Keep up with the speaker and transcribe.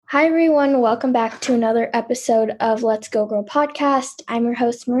Hi, everyone. Welcome back to another episode of Let's Go Girl podcast. I'm your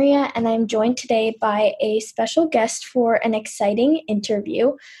host, Maria, and I'm joined today by a special guest for an exciting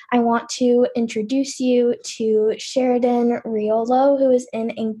interview. I want to introduce you to Sheridan Riolo, who is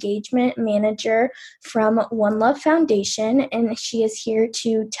an engagement manager from One Love Foundation, and she is here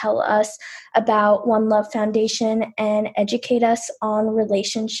to tell us about One Love Foundation and educate us on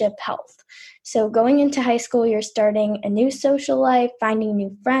relationship health. So going into high school, you're starting a new social life, finding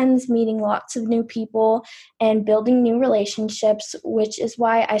new friends, meeting lots of new people, and building new relationships, which is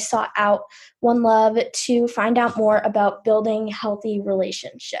why I sought out One Love to find out more about building healthy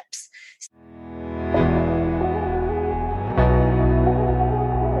relationships.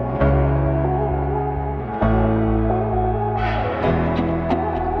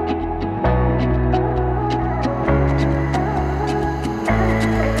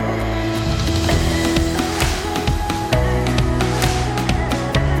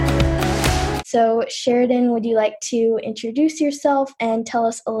 So Sheridan, would you like to introduce yourself and tell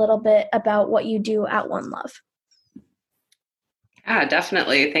us a little bit about what you do at One Love? Yeah,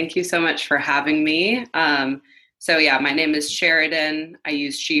 definitely. Thank you so much for having me. My name is Sheridan. I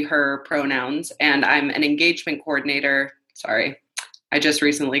use she, her pronouns, and I'm an engagement coordinator. Sorry, I just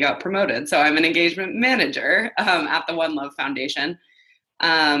recently got promoted. So I'm an engagement manager at the One Love Foundation.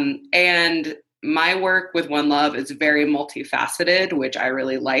 And my work with One Love is very multifaceted, which I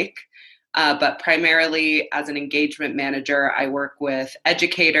really like. But primarily as an engagement manager, I work with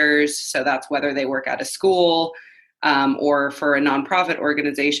educators. So that's whether they work at a school or for a nonprofit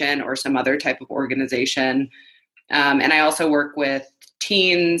organization or some other type of organization. And I also work with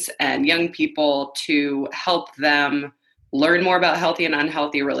teens and young people to help them learn more about healthy and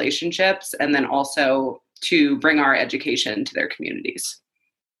unhealthy relationships, and then also to bring our education to their communities.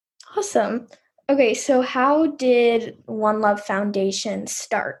 Awesome. Okay, so how did One Love Foundation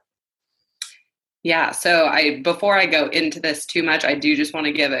start? Yeah, so before I go into this too much, I do just want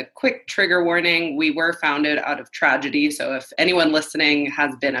to give a quick trigger warning. We were founded out of tragedy. So if anyone listening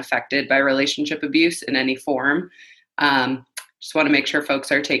has been affected by relationship abuse in any form, just want to make sure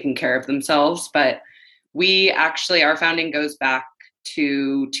folks are taking care of themselves. But our founding goes back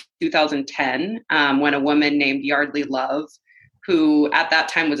to 2010 when a woman named Yardley Love, who at that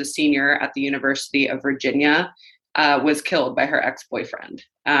time was a senior at the University of Virginia, was killed by her ex-boyfriend.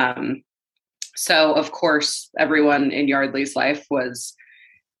 So, of course, everyone in Yardley's life was,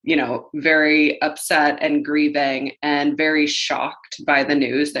 very upset and grieving and very shocked by the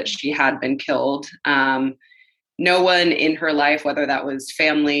news that she had been killed. No one in her life, whether that was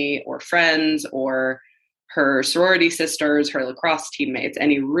family or friends or her sorority sisters, her lacrosse teammates,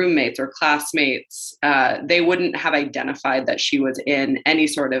 any roommates or classmates, they wouldn't have identified that she was in any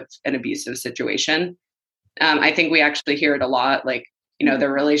sort of an abusive situation. I think we actually hear it a lot, like,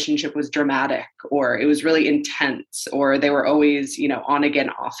 their relationship was dramatic, or it was really intense, or they were always, on again,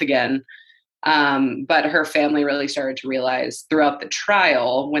 off again. But her family really started to realize throughout the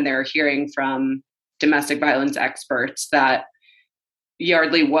trial, when they were hearing from domestic violence experts, that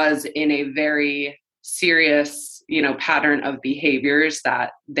Yardley was in a very serious, pattern of behaviors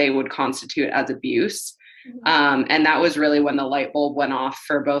that they would constitute as abuse. And that was really when the light bulb went off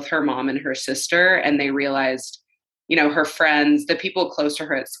for both her mom and her sister. And they realized, her friends, the people close to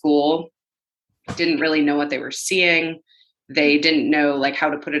her at school, didn't really know what they were seeing. They didn't know how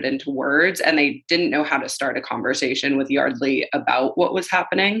to put it into words, and they didn't know how to start a conversation with Yardley about what was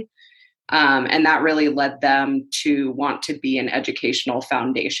happening. And that really led them to want to be an educational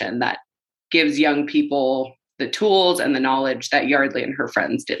foundation that gives young people the tools and the knowledge that Yardley and her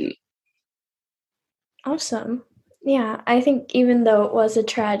friends didn't. Awesome. Yeah, I think even though it was a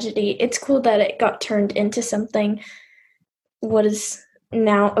tragedy, it's cool that it got turned into something what is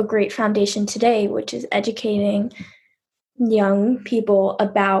now a great foundation today, which is educating young people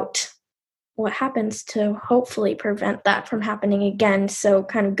about what happens to hopefully prevent that from happening again. So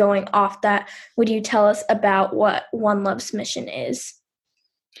kind of going off that, would you tell us about what One Love's mission is?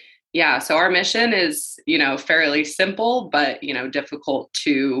 Yeah, so our mission is, fairly simple, but, difficult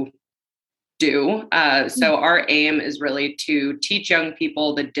to do. So our aim is really to teach young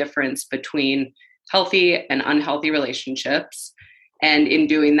people the difference between healthy and unhealthy relationships. And in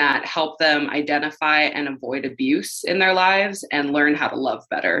doing that, help them identify and avoid abuse in their lives and learn how to love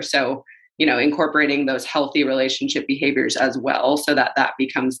better. So, incorporating those healthy relationship behaviors as well, so that that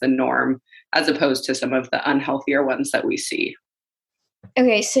becomes the norm as opposed to some of the unhealthier ones that we see.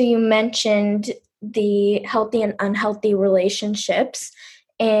 Okay, so you mentioned the healthy and unhealthy relationships.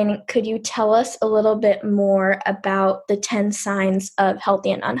 And could you tell us a little bit more about the 10 signs of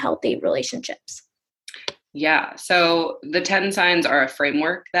healthy and unhealthy relationships? Yeah. So the 10 signs are a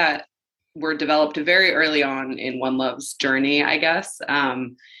framework that were developed very early on in One Love's journey, I guess.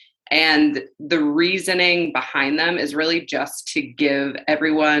 And the reasoning behind them is really just to give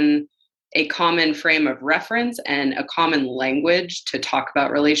everyone a common frame of reference and a common language to talk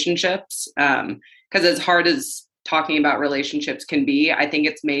about relationships. Because as hard as talking about relationships can be, I think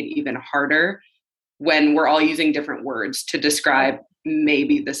it's made even harder when we're all using different words to describe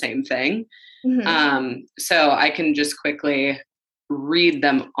maybe the same thing. So I can just quickly read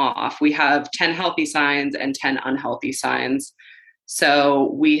them off. We have 10 healthy signs and 10 unhealthy signs.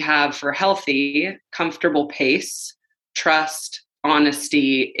 So we have for healthy, comfortable pace, trust,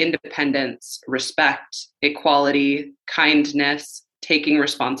 honesty, independence, respect, equality, kindness, taking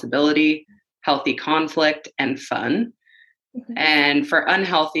responsibility, healthy conflict, and fun. And for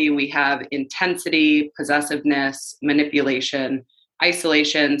unhealthy, we have intensity, possessiveness, manipulation,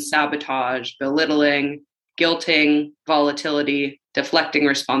 isolation, sabotage, belittling, guilting, volatility, deflecting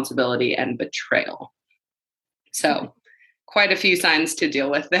responsibility, and betrayal. So quite a few signs to deal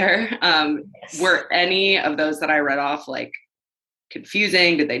with there. Were any of those that I read off like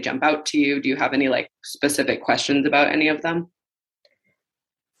confusing? Did they jump out to you? Do you have any like specific questions about any of them?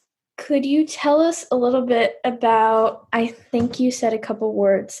 Could you tell us a little bit about, I think you said a couple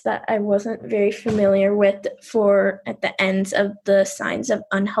words that I wasn't very familiar with for at the ends of the signs of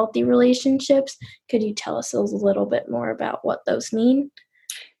unhealthy relationships. Could you tell us a little bit more about what those mean?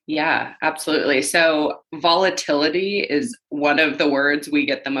 Yeah, absolutely. So volatility is one of the words we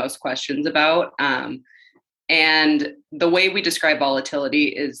get the most questions about. And the way we describe volatility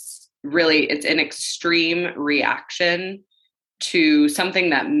is really, it's an extreme reaction to something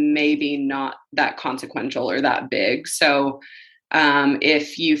that may be not that consequential or that big. So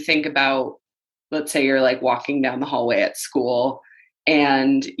if you think about, let's say you're like walking down the hallway at school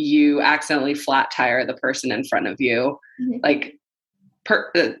and you accidentally flat tire the person in front of you, like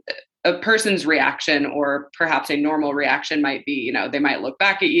a person's reaction, or perhaps a normal reaction, might be, they might look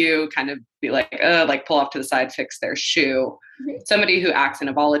back at you, kind of be like pull off to the side, fix their shoe. Somebody who acts in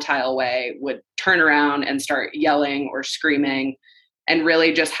a volatile way would turn around and start yelling or screaming and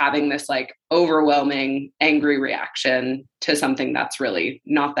really just having this like overwhelming angry reaction to something that's really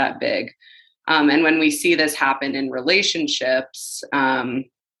not that big. And when we see this happen in relationships,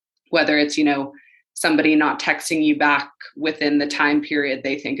 whether it's, somebody not texting you back within the time period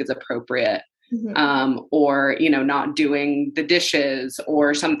they think is appropriate, or, not doing the dishes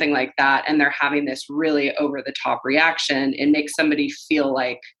or something like that, and they're having this really over the top reaction, it makes somebody feel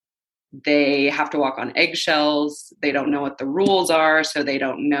like they have to walk on eggshells. They don't know what the rules are, so they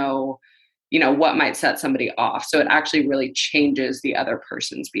don't know, what might set somebody off. So it actually really changes the other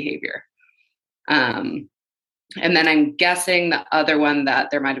person's behavior. And then I'm guessing the other one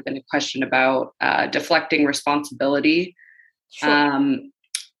that there might have been a question about, deflecting responsibility. Sure.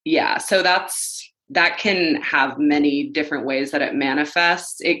 Yeah, so that can have many different ways that it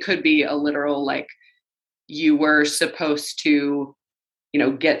manifests. It could be a literal, like, you were supposed to,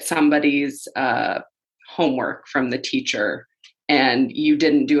 get somebody's homework from the teacher and you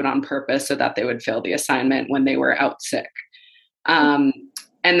didn't do it on purpose so that they would fail the assignment when they were out sick. And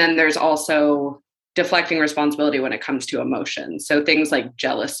then there's also deflecting responsibility when it comes to emotions. So things like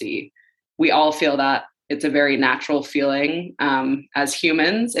jealousy, we all feel that. It's a very natural feeling. As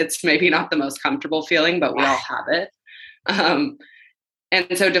humans, it's maybe not the most comfortable feeling, but we all have it.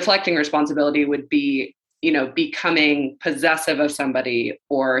 And so deflecting responsibility would be, becoming possessive of somebody,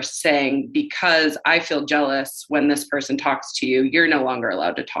 or saying, because I feel jealous when this person talks to you, you're no longer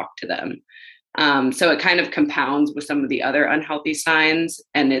allowed to talk to them. So it kind of compounds with some of the other unhealthy signs.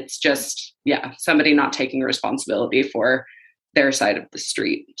 And it's just, somebody not taking responsibility for their side of the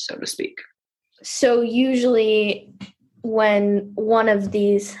street, so to speak. So usually when one of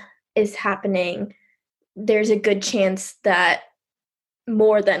these is happening, there's a good chance that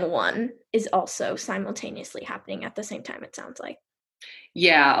more than one is also simultaneously happening at the same time, it sounds like.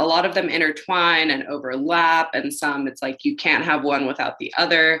 Yeah, a lot of them intertwine and overlap, and some it's like you can't have one without the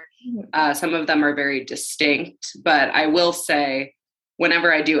other. Some of them are very distinct, but I will say,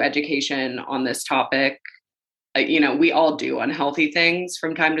 whenever I do education on this topic, we all do unhealthy things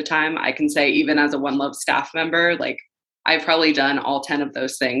from time to time. I can say, even as a One Love staff member, like, I've probably done all 10 of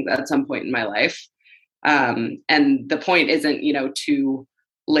those things at some point in my life. And the point isn't, to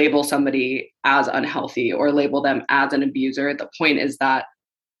label somebody as unhealthy or label them as an abuser. The point is that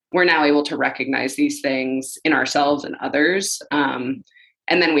we're now able to recognize these things in ourselves and others. And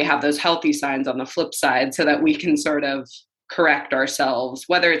then we have those healthy signs on the flip side, so that we can sort of correct ourselves,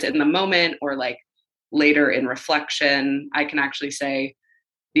 whether it's in the moment or like later in reflection. I can actually say,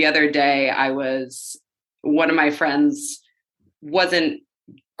 the other day I was one of my friends wasn't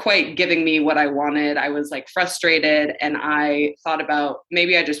quite giving me what I wanted. I was like frustrated, and I thought about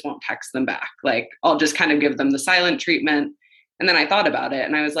maybe I just won't text them back. Like I'll just kind of give them the silent treatment. And then I thought about it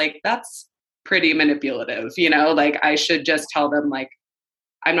and I was like, that's pretty manipulative, like I should just tell them like,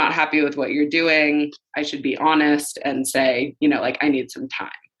 I'm not happy with what you're doing. I should be honest and say, like I need some time.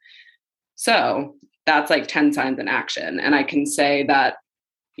 So that's like 10 signs in action. And I can say that,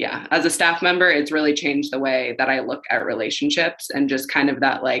 yeah, as a staff member, it's really changed the way that I look at relationships and just kind of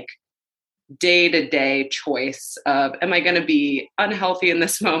that like day-to-day choice of, am I going to be unhealthy in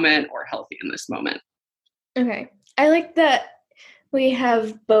this moment or healthy in this moment? Okay. I like that we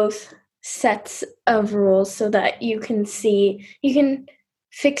have both sets of rules so that you can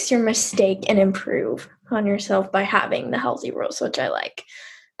fix your mistake and improve on yourself by having the healthy rules, which I like.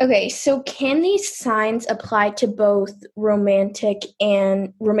 Okay, so can these signs apply to both romantic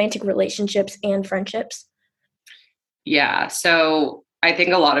relationships and friendships? Yeah, so I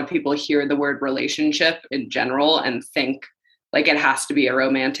think a lot of people hear the word relationship in general and think like it has to be a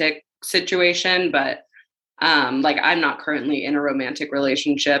romantic situation, but like I'm not currently in a romantic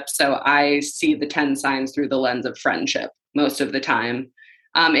relationship, so I see the 10 signs through the lens of friendship most of the time.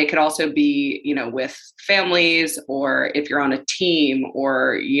 It could also be, with families, or if you're on a team,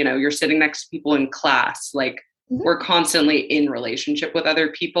 or, you're sitting next to people in class, like we're constantly in relationship with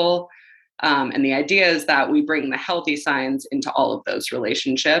other people. And the idea is that we bring the healthy signs into all of those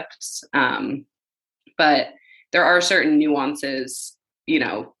relationships. But there are certain nuances,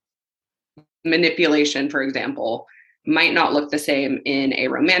 manipulation, for example, might not look the same in a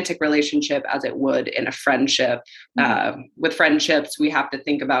romantic relationship as it would in a friendship. With friendships, we have to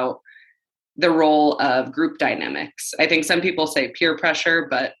think about the role of group dynamics. I think some people say peer pressure,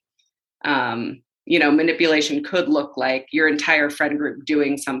 but manipulation could look like your entire friend group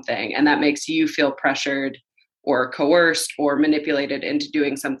doing something, and that makes you feel pressured or coerced or manipulated into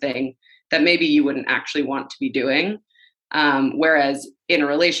doing something that maybe you wouldn't actually want to be doing. Whereas in a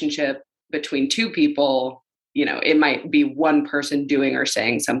relationship between two people, it might be one person doing or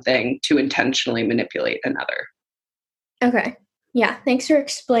saying something to intentionally manipulate another. Okay. Yeah. Thanks for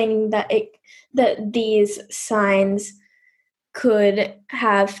explaining that these signs could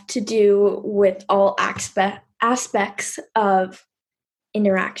have to do with all aspects of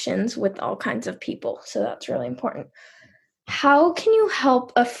interactions with all kinds of people. So that's really important. How can you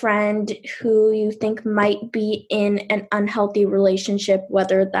help a friend who you think might be in an unhealthy relationship,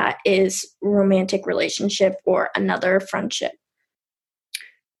 whether that is romantic relationship or another friendship?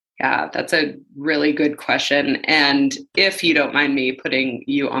 Yeah, that's a really good question. And if you don't mind me putting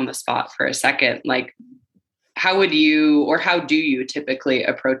you on the spot for a second, like how do you typically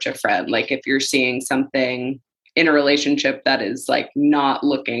approach a friend? Like if you're seeing something in a relationship that is like not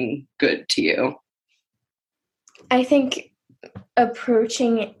looking good to you? I think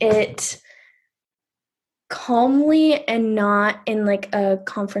approaching it calmly and not in like a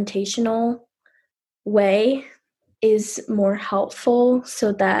confrontational way is more helpful,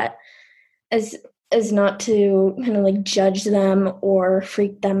 so that as not to kind of like judge them or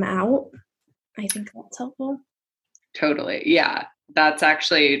freak them out. I think that's helpful. Totally. Yeah. That's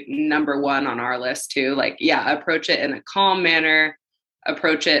actually number one on our list too. Like, yeah, approach it in a calm manner,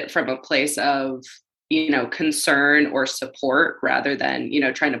 approach it from a place of, concern or support rather than,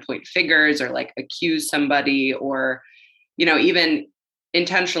 trying to point fingers or like accuse somebody or, even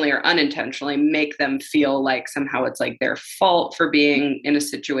intentionally or unintentionally make them feel like somehow it's like their fault for being in a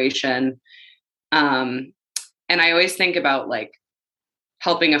situation. And I always think about like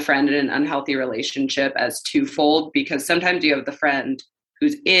helping a friend in an unhealthy relationship as twofold, because sometimes you have the friend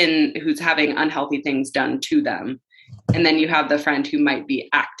who's having unhealthy things done to them. And then you have the friend who might be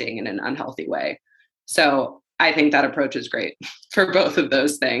acting in an unhealthy way. So I think that approach is great for both of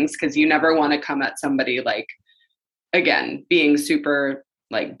those things, because you never want to come at somebody like, again, being super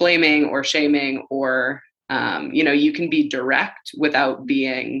like blaming or shaming, or, you can be direct without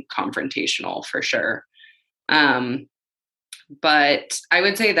being confrontational for sure. But I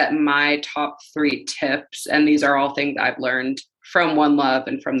would say that my top 3 tips, and these are all things I've learned from One Love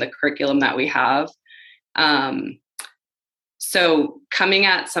and from the curriculum that we have. So coming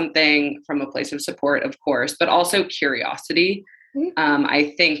at something from a place of support, of course, but also curiosity.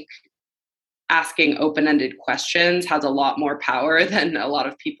 I think asking open-ended questions has a lot more power than a lot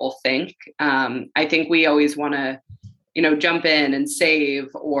of people think. I think we always want to, jump in and save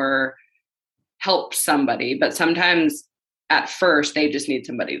or help somebody, but sometimes at first they just need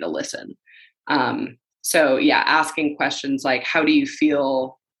somebody to listen. So yeah, asking questions like, how do you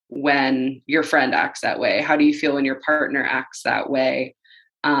feel when your friend acts that way? How do you feel when your partner acts that way?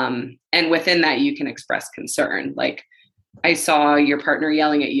 And within that, you can express concern. Like, I saw your partner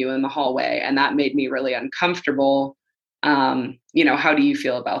yelling at you in the hallway, and that made me really uncomfortable. How do you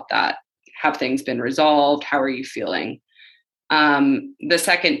feel about that? Have things been resolved? How are you feeling? The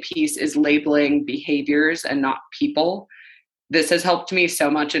second piece is labeling behaviors and not people. This has helped me so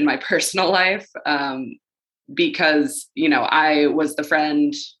much in my personal life, because, I was the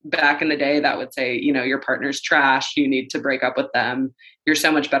friend back in the day that would say, your partner's trash, you need to break up with them. You're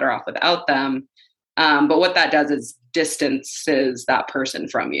so much better off without them. But what that does is distances that person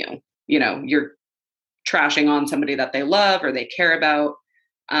from you. You're trashing on somebody that they love or they care about.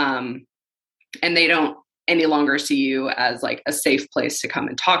 And they don't any longer see you as like a safe place to come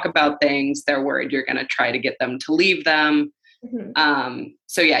and talk about things. They're worried you're going to try to get them to leave them.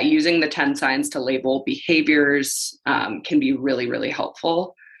 So using the 10 signs to label behaviors can be really, really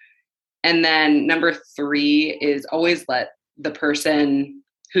helpful. And then number 3 is always let the person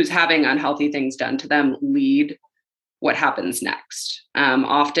who's having unhealthy things done to them lead what happens next.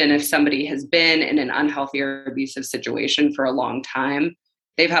 Often if somebody has been in an unhealthy or abusive situation for a long time,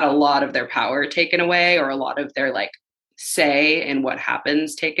 they've had a lot of their power taken away or a lot of their say in what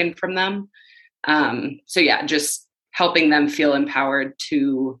happens taken from them. Just helping them feel empowered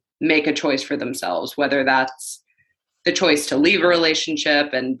to make a choice for themselves, whether that's the choice to leave a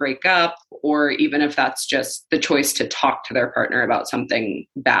relationship and break up, or even if that's just the choice to talk to their partner about something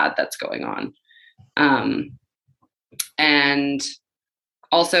bad that's going on. And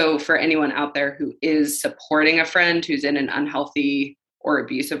also for anyone out there who is supporting a friend who's in an unhealthy or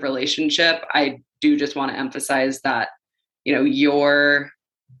abusive relationship, I do just want to emphasize that, your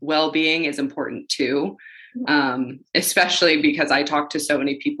well-being is important too. Especially because I talk to so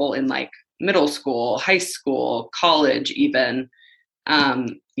many people in middle school, high school, college, even,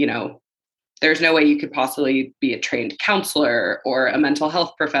 there's no way you could possibly be a trained counselor or a mental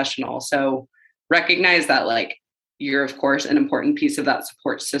health professional. So recognize that you're of course an important piece of that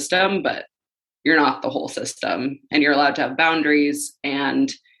support system, but you're not the whole system, and you're allowed to have boundaries. And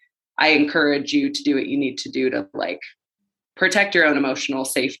I encourage you to do what you need to do to protect your own emotional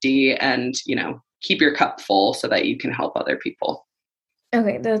safety and, keep your cup full so that you can help other people.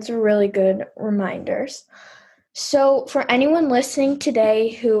 Okay, that's really good reminders. So for anyone listening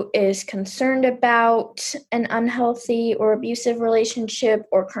today who is concerned about an unhealthy or abusive relationship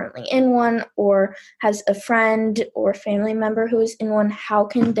or currently in one, or has a friend or family member who is in one, how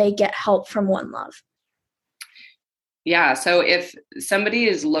can they get help from One Love? Yeah, so if somebody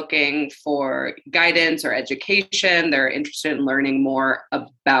is looking for guidance or education, they're interested in learning more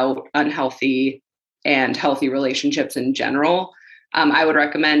about unhealthy and healthy relationships in general, I would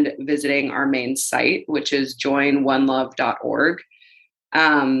recommend visiting our main site, which is joinonelove.org.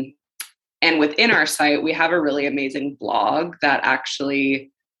 And within our site, we have a really amazing blog that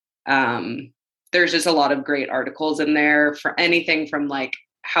actually, there's just a lot of great articles in there for anything from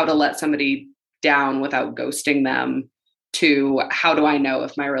how to let somebody down without ghosting them to how do I know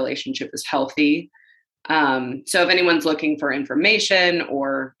if my relationship is healthy. So if anyone's looking for information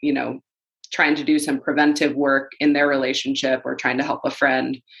or, trying to do some preventive work in their relationship or trying to help a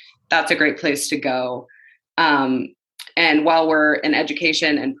friend, that's a great place to go. And while we're an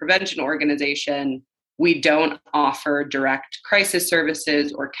education and prevention organization, we don't offer direct crisis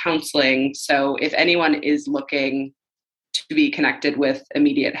services or counseling. So if anyone is looking to be connected with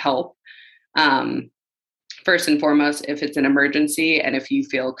immediate help, first and foremost, if it's an emergency and if you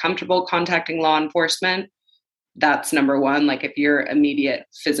feel comfortable contacting law enforcement, that's number one. If your immediate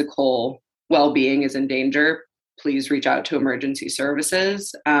physical well-being is in danger, please reach out to emergency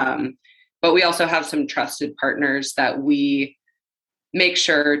services. But we also have some trusted partners that we make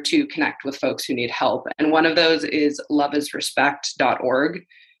sure to connect with folks who need help. And one of those is loveisrespect.org.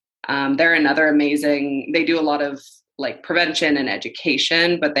 They're another amazing, they do a lot of prevention and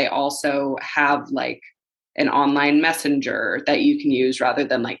education, but they also have an online messenger that you can use rather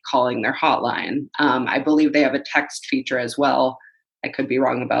than calling their hotline. I believe they have a text feature as well. I could be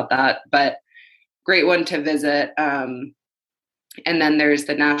wrong about that, but great one to visit. And then there's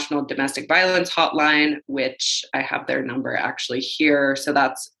the National Domestic Violence Hotline, which I have their number actually here. So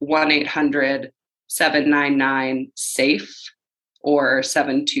that's 1-800-799-SAFE or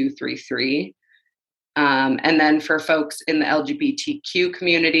 7233. And then for folks in the LGBTQ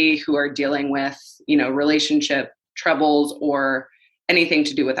community who are dealing with, relationship troubles or anything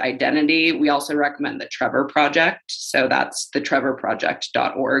to do with identity, we also recommend the Trevor Project. So that's the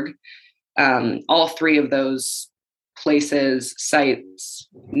trevorproject.org. All 3 of those places, sites,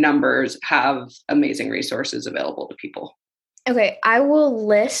 numbers have amazing resources available to people. Okay, I will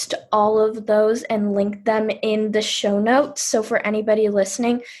list all of those and link them in the show notes. So for anybody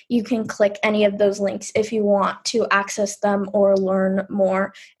listening, you can click any of those links if you want to access them or learn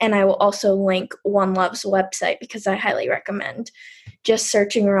more. And I will also link One Love's website because I highly recommend just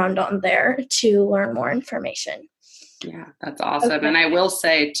searching around on there to learn more information. Yeah, that's awesome. Okay. And I will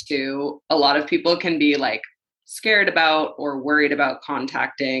say too, a lot of people can be like scared about or worried about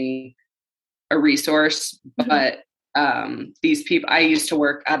contacting a resource, but these people, I used to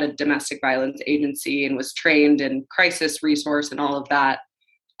work at a domestic violence agency and was trained in crisis resource and all of that.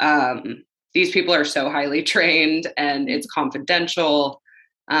 These people are so highly trained and it's confidential.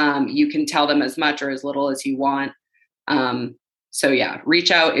 You can tell them as much or as little as you want. So yeah,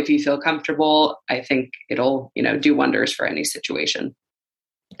 reach out if you feel comfortable. I think it'll, do wonders for any situation.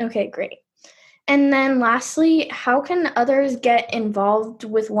 Okay, great. And then lastly, how can others get involved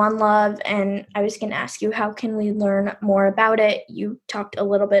with One Love? And I was going to ask you, how can we learn more about it? You talked a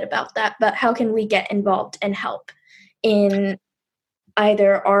little bit about that, but how can we get involved and help in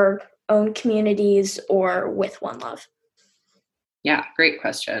either our own communities or with One Love? Yeah, great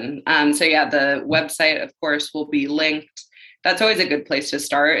question. So yeah, the website, of course, will be linked. That's always a good place to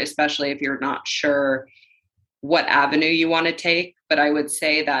start, especially if you're not sure what avenue you want to take. But I would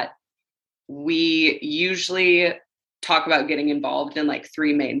say that we usually talk about getting involved in like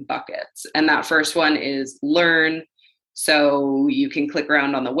three main buckets. And that first one is learn. So you can click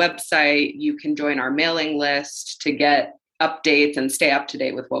around on the website, you can join our mailing list to get updates and stay up to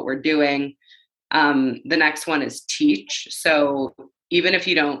date with what we're doing. The next one is teach. So even if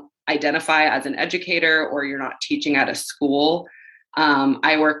you don't identify as an educator or you're not teaching at a school,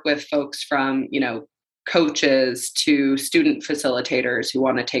 I work with folks from, coaches to student facilitators who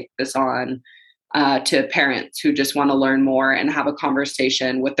want to take this on, to parents who just want to learn more and have a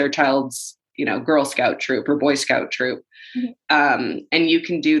conversation with their child's, Girl Scout troop or Boy Scout troop. Mm-hmm. And you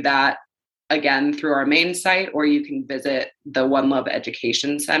can do that again through our main site, or you can visit the One Love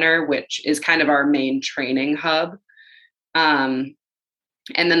Education Center, which is kind of our main training hub. And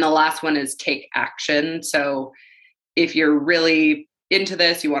then the last one is take action. So if you're really into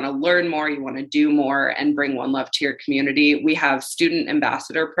this, you want to learn more, you want to do more and bring One Love to your community, we have student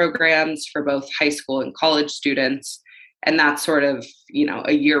ambassador programs for both high school and college students. And that's sort of,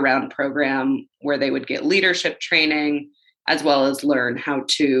 a year-round program where they would get leadership training as well as learn how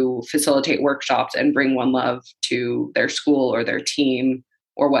to facilitate workshops and bring One Love to their school or their team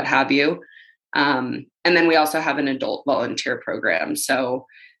or what have you. And then we also have an adult volunteer program. So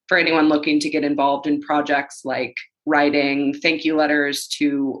for anyone looking to get involved in projects like writing thank you letters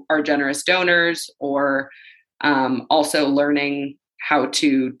to our generous donors, or also learning how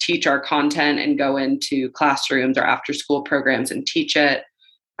to teach our content and go into classrooms or after school programs and teach it.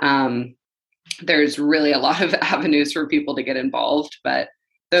 There's really a lot of avenues for people to get involved, but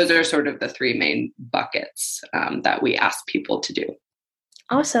those are sort of the three main buckets that we ask people to do.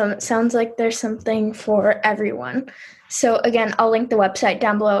 Awesome. Sounds like there's something for everyone. So again, I'll link the website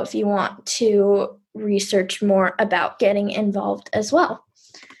down below if you want to research more about getting involved as well.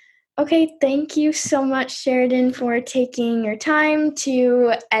 Okay, thank you so much, Sheridan, for taking your time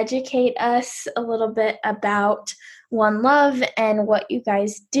to educate us a little bit about One Love and what you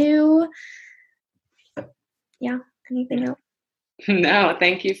guys do. Yeah, anything else? No,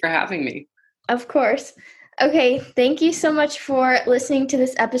 thank you for having me. Of course. Okay, thank you so much for listening to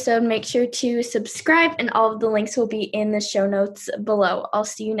this episode. Make sure to subscribe, and all of the links will be in the show notes below. I'll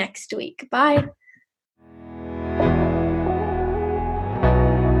see you next week. Bye.